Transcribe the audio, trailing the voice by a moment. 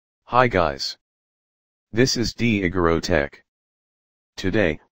Hi guys. This is Igoro Tech.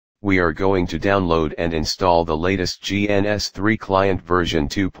 Today, we are going to download and install the latest GNS3 client version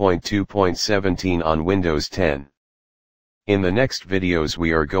 2.2.17 on Windows 10. In the next videos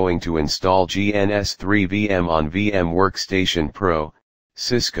we are going to install GNS3 VM on VM Workstation Pro,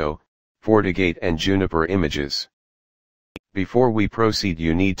 Cisco, FortiGate and Juniper images. Before we proceed,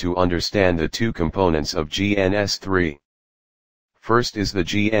 you need to understand the two components of GNS3. First is the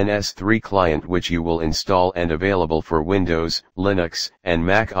GNS3 client, which you will install and available for Windows, Linux, and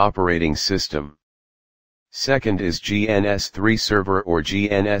Mac operating system. Second is GNS3 server or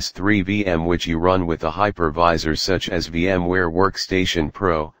GNS3 VM, which you run with a hypervisor such as VMware Workstation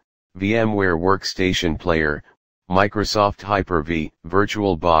Pro, VMware Workstation Player, Microsoft Hyper-V,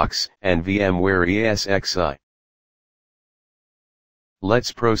 VirtualBox, and VMware ESXi.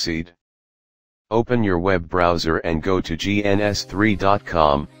 Let's proceed. Open your web browser and go to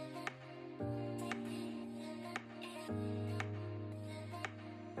gns3.com.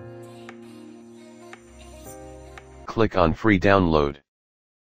 Click on Free Download.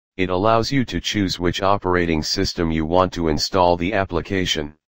 It allows you to choose which operating system you want to install the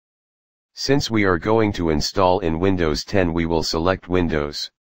application. Since we are going to install in Windows 10, we will select Windows.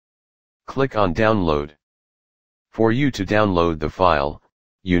 Click on Download. For you to download the file,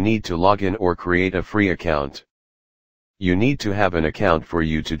 you need to log in or create a free account. You need to have an account for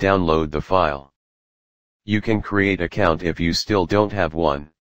you to download the file. You can create account if you still don't have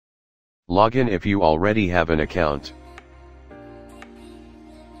one. Log in if you already have an account.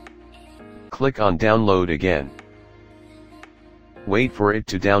 Click on Download again. Wait for it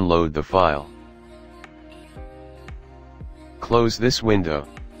to download the file. Close this window.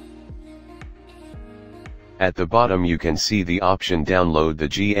 At the bottom you can see the option Download the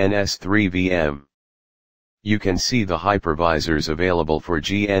GNS3 VM. You can see the hypervisors available for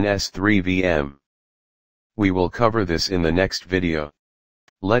GNS3 VM. We will cover this in the next video.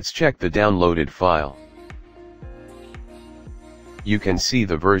 Let's check the downloaded file. You can see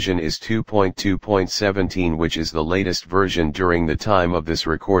the version is 2.2.17, which is the latest version during the time of this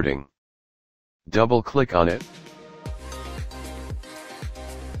recording. Double click on it.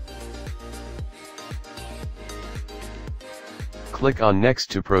 Click on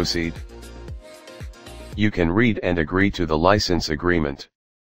Next to proceed. You can read and agree to the license agreement.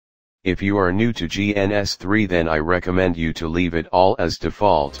 If you are new to GNS3, then I recommend you to leave it all as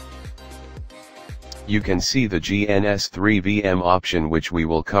default. You can see the GNS3 VM option, which we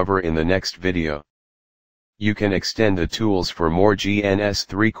will cover in the next video. You can extend the tools for more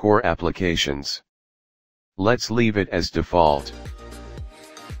GNS3 core applications. Let's leave it as default.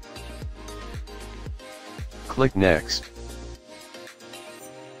 Click Next.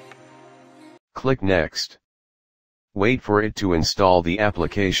 Click Next. Wait for it to install the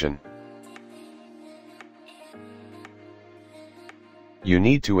application. You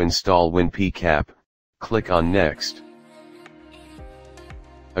need to install WinPCAP. Click on Next.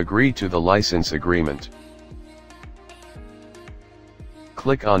 Agree to the license agreement.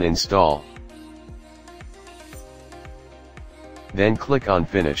 Click on Install. Then click on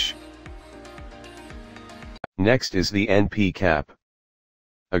Finish. Next is the NPCAP.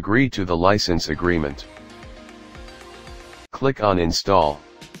 Agree to the license agreement. Click on Install.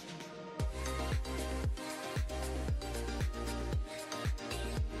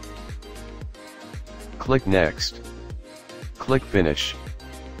 Click Next. Click Finish.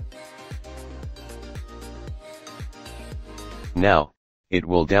 Now, it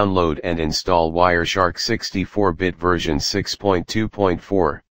will download and install Wireshark 64-bit version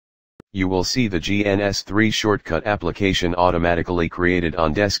 6.2.4. You will see the GNS3 shortcut application automatically created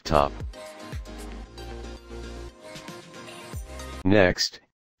on desktop. Next,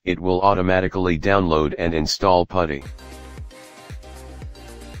 it will automatically download and install PuTty.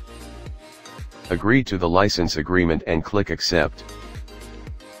 Agree to the license agreement and click Accept.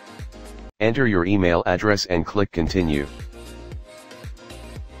 Enter your email address and click Continue.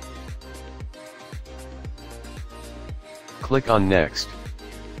 Click on Next.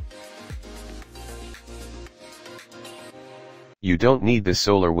 You don't need the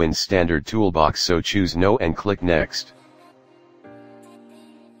SolarWinds standard toolbox, so choose No and click Next.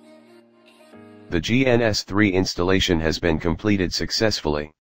 The GNS3 installation has been completed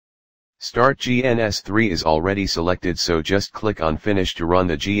successfully. Start GNS3 is already selected, so just click on Finish to run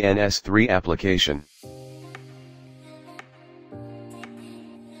the GNS3 application.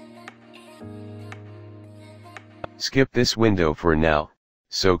 Skip this window for now,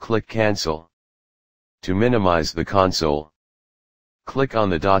 so click Cancel. To minimize the console, click on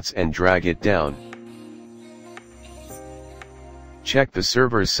the dots and drag it down. Check the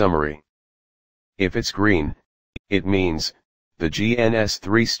server's summary. If it's green, it means the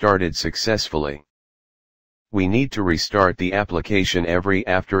GNS3 started successfully. We need to restart the application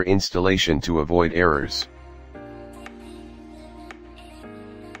after installation to avoid errors.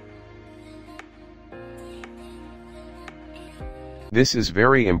 This is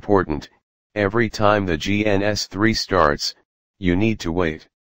very important. Every time the GNS3 starts, you need to wait.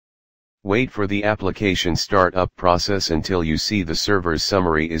 Wait for the application startup process until you see the server's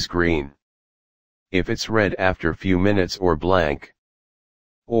summary is green. If it's red after few minutes or blank,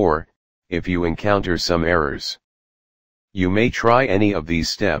 or if you encounter some errors, you may try any of these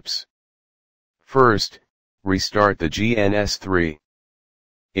steps. First, restart the GNS3.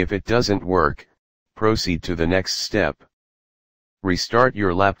 If it doesn't work, proceed to the next step. Restart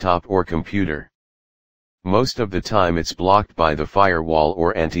your laptop or computer. Most of the time it's blocked by the firewall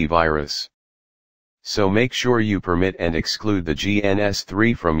or antivirus. So make sure you permit and exclude the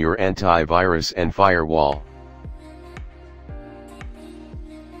GNS3 from your antivirus and firewall.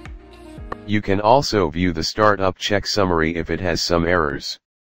 You can also view the startup check summary if it has some errors.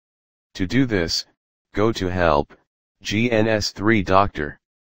 To do this, go to Help, GNS3 Doctor.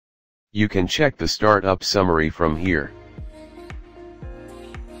 You can check the startup summary from here.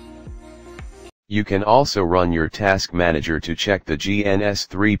 You can also run your task manager to check the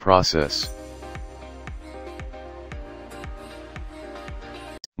GNS3 process.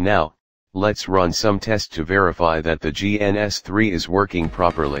 Now, let's run some tests to verify that the GNS3 is working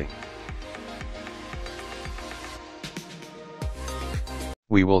properly.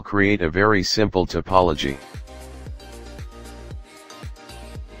 We will create a very simple topology.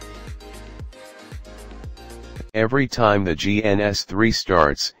 Every time the GNS3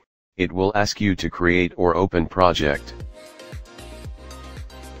 starts, it will ask you to create or open project.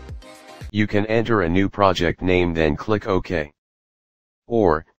 You can enter a new project name then click OK.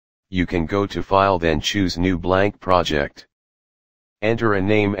 Or, you can go to File then choose New Blank Project. Enter a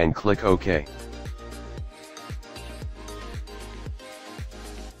name and click OK.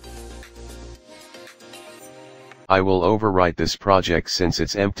 I will overwrite this project since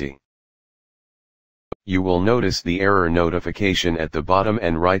it's empty. You will notice the error notification at the bottom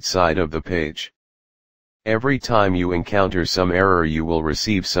and right side of the page. Every time you encounter some error you will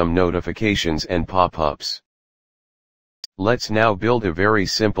receive some notifications and pop-ups. Let's now build a very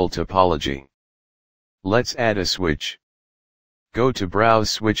simple topology. Let's add a switch. Go to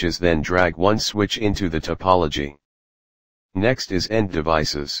Browse Switches then drag one switch into the topology. Next is End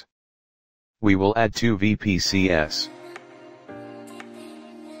Devices. We will add two VPCS.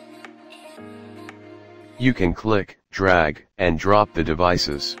 You can click, drag, and drop the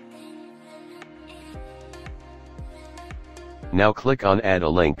devices. Now click on Add a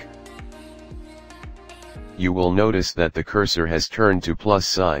Link. You will notice that the cursor has turned to plus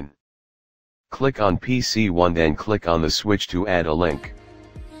sign. Click on PC1 then click on the switch to add a link.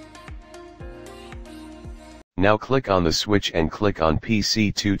 Now click on the switch and click on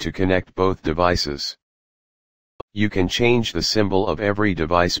PC2 to connect both devices. You can change the symbol of every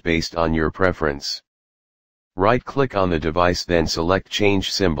device based on your preference. Right-click on the device then select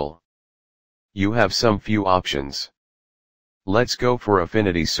Change Symbol. You have some few options. Let's go for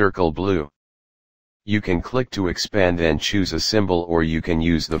Affinity Circle Blue. You can click to expand then choose a symbol or you can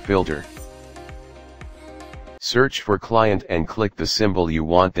use the filter. Search for client and click the symbol you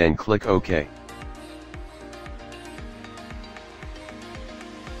want then click OK.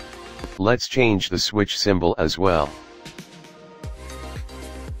 Let's change the switch symbol as well.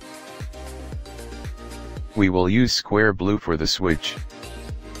 We will use square blue for the switch.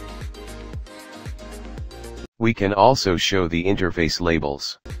 We can also show the interface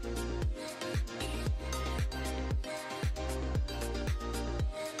labels.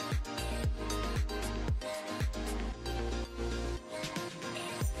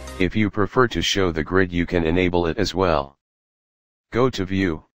 If you prefer to show the grid you can enable it as well. Go to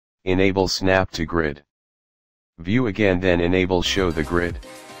View, enable Snap to Grid. View again then enable Show the Grid.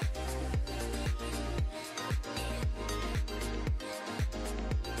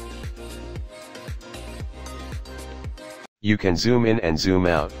 You can zoom in and zoom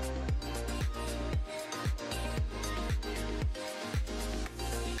out.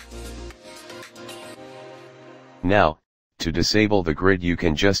 Now, to disable the grid you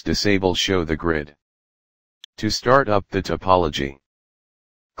can just disable Show the Grid. To start up the topology,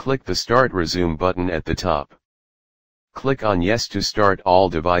 click the Start Resume button at the top. Click on Yes to start all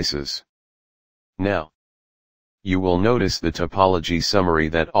devices. Now, you will notice the topology summary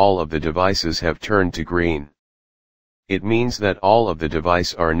that all of the devices have turned to green. It means that all of the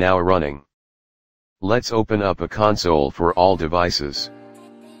devices are now running. Let's open up a console for all devices.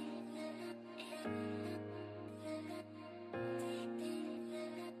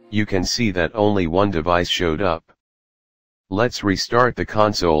 You can see that only one device showed up. Let's restart the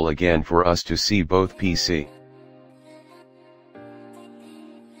console again for us to see both PC.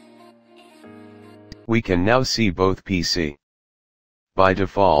 We can now see both PC. By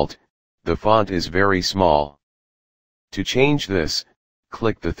default, the font is very small. To change this,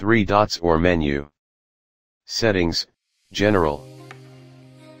 click the three dots or menu. Settings, General.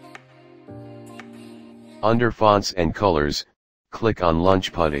 Under Fonts and Colors, click on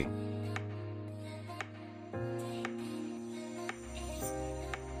SolarPutty.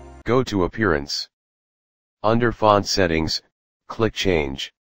 Go to Appearance. Under Font Settings, click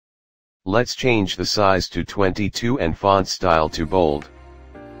Change. Let's change the size to 22 and font style to bold.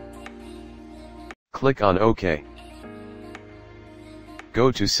 Click on OK.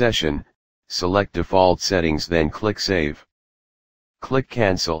 Go to Session, select Default Settings, then click Save. Click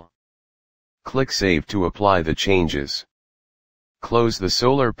Cancel. Click Save to apply the changes. Close the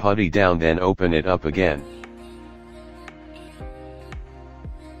SolarPutty down, then open it up again.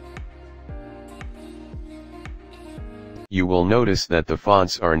 You will notice that the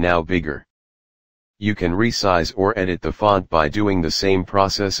fonts are now bigger. You can resize or edit the font by doing the same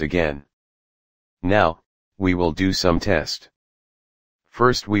process again. Now, we will do some test.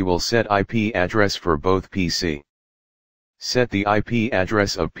 First we will set IP address for both PC. Set the IP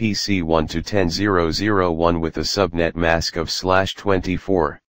address of PC1 to 10.0.0.1 with a subnet mask of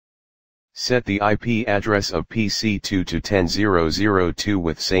 /24. Set the IP address of PC2 to 10.0.0.2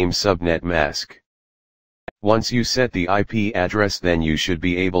 with same subnet mask. Once you set the IP address, then you should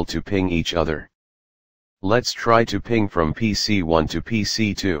be able to ping each other. Let's try to ping from PC1 to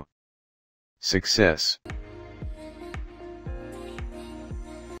PC2. Success.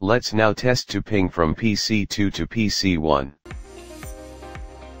 Let's now test to ping from PC2 to PC1.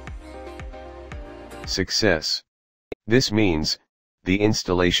 Success. This means, the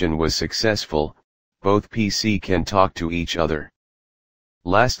installation was successful, both PC can talk to each other.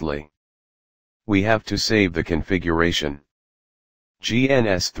 Lastly, we have to save the configuration.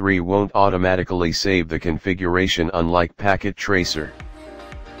 GNS3 won't automatically save the configuration unlike Packet Tracer.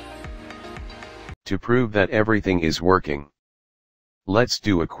 To prove that everything is working, let's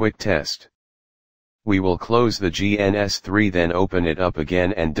do a quick test. We will close the GNS3, then open it up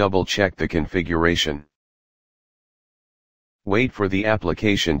again and double check the configuration. Wait for the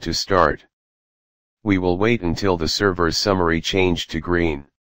application to start. We will wait until the server's summary changed to green.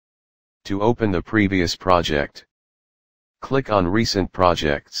 To open the previous project, click on Recent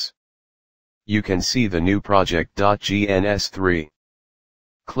Projects. You can see the new project.gns3.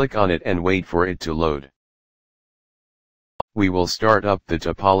 Click on it and wait for it to load. We will start up the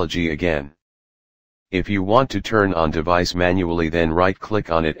topology again. If you want to turn on device manually, then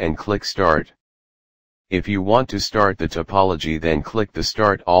right-click on it and click Start. If you want to start the topology, then click the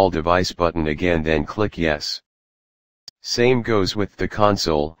Start All Device button again, then click Yes. Same goes with the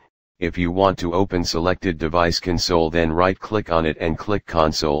console. If you want to open selected device console, then right-click on it and click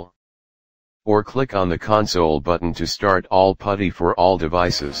Console. Or click on the Console button to start SolarPutty for all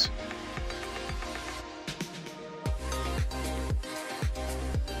devices.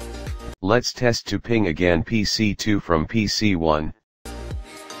 Let's test to ping again PC2 from PC1.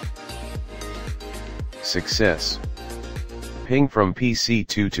 Success. Ping from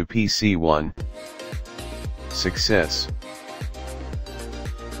PC2 to PC1. Success.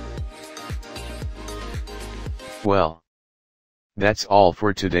 Well, that's all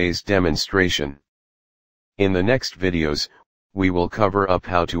for today's demonstration. In the next videos, we will cover up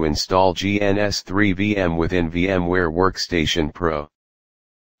how to install GNS3 VM within VMware Workstation Pro.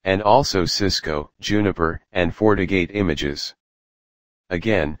 And also Cisco, Juniper, and FortiGate images.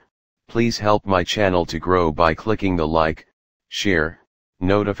 Again, please help my channel to grow by clicking the like, share,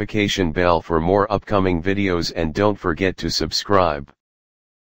 notification bell for more upcoming videos, and don't forget to subscribe.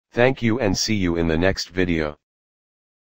 Thank you and see you in the next video.